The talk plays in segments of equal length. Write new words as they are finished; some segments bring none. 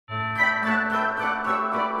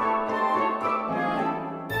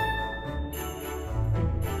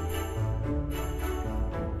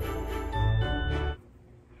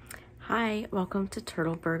Hi, welcome to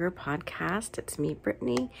Turtle Burger Podcast. It's me,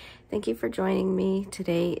 Brittany. Thank you for joining me.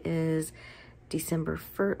 Today is December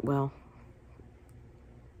 1st. Well,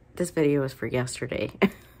 this video is for yesterday.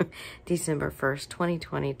 December 1st,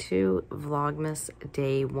 2022, Vlogmas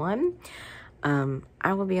Day 1.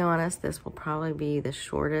 I will be honest, this will probably be the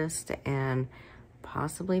shortest and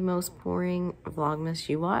possibly most boring Vlogmas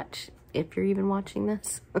you watch, if you're even watching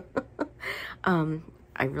this.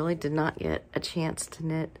 I really did not get a chance to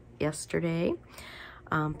knit yesterday,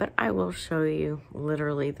 but I will show you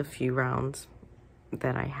literally the few rounds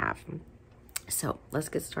that I have. So let's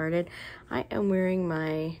get started. I am wearing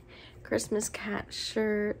my Christmas cat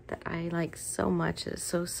shirt that I like so much. It's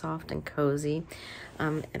so soft and cozy.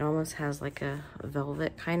 It almost has like a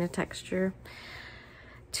velvet kind of texture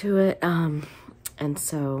to it. And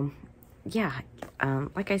so, yeah,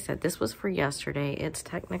 like I said, this was for yesterday.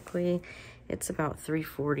 It's about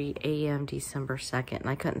 3:40 a.m. December 2nd, and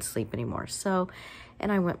I couldn't sleep anymore. So,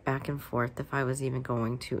 and I went back and forth if I was even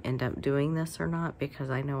going to end up doing this or not, because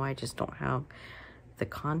I know I just don't have the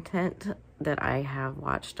content that I have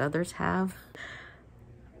watched others have.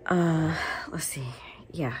 Let's see.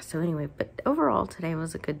 Yeah, so anyway, but overall, today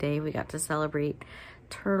was a good day. We got to celebrate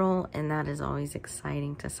Turtle, and that is always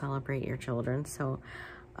exciting to celebrate your children. So,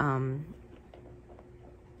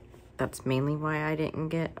 that's mainly why I didn't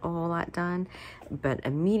get a whole lot done. But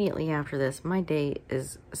immediately after this, my day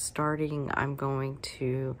is starting. I'm going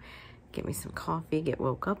to get me some coffee, get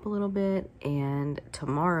woke up a little bit, and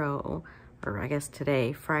tomorrow, or I guess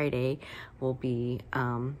today, Friday, will be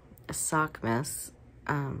a Vlogmas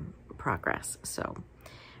progress. So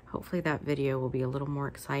hopefully that video will be a little more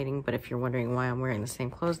exciting. But if you're wondering why I'm wearing the same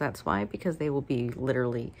clothes, that's why, because they will be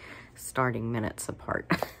literally starting minutes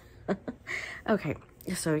apart. Okay.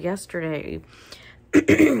 So yesterday,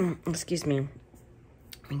 excuse me,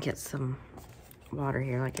 let me get some water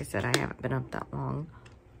here. Like I said, I haven't been up that long.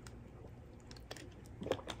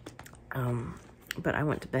 But I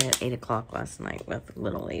went to bed at 8 o'clock last night with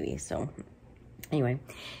little lady. So anyway,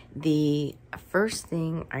 the first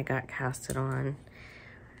thing I got casted on,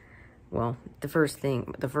 well, the first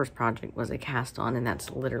project was a cast on, and that's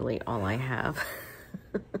literally all I have.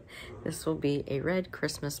 This will be a red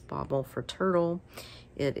Christmas bauble for Turtle.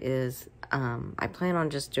 It is, I plan on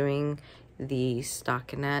just doing the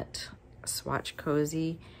stockinette swatch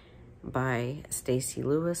cozy by Stacy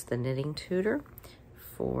Lewis, the knitting tutor,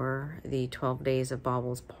 for the 12 Days of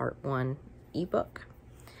Baubles Part 1 ebook.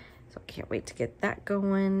 So I can't wait to get that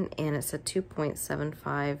going. And it's a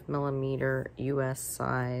 2.75 millimeter US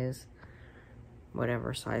size,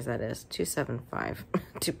 whatever size that is, 275,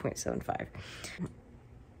 2.75.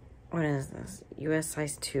 What is this? US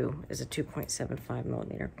size 2 is a 2.75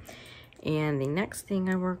 millimeter. And the next thing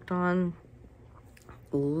I worked on,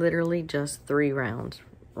 literally just 3 rounds.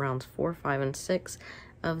 Rounds 4, 5, and 6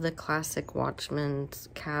 of the classic Watchman's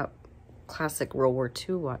cap, classic World War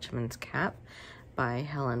II Watchman's cap by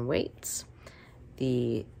Helen Waits.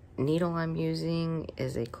 The needle I'm using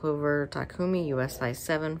is a Clover Takumi US size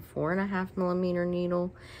 7, 4.5 millimeter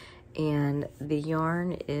needle. And the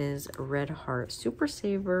yarn is Red Heart Super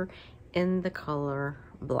Saver in the color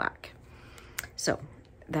black. So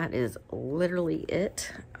that is literally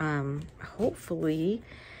it. Hopefully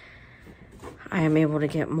I am able to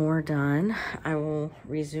get more done. I will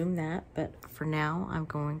resume that, but for now I'm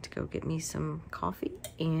going to go get me some coffee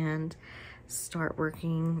and start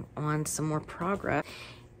working on some more progress.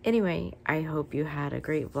 Anyway, I hope you had a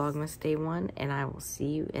great Vlogmas Day 1, and I will see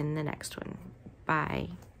you in the next one.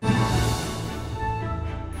 Bye.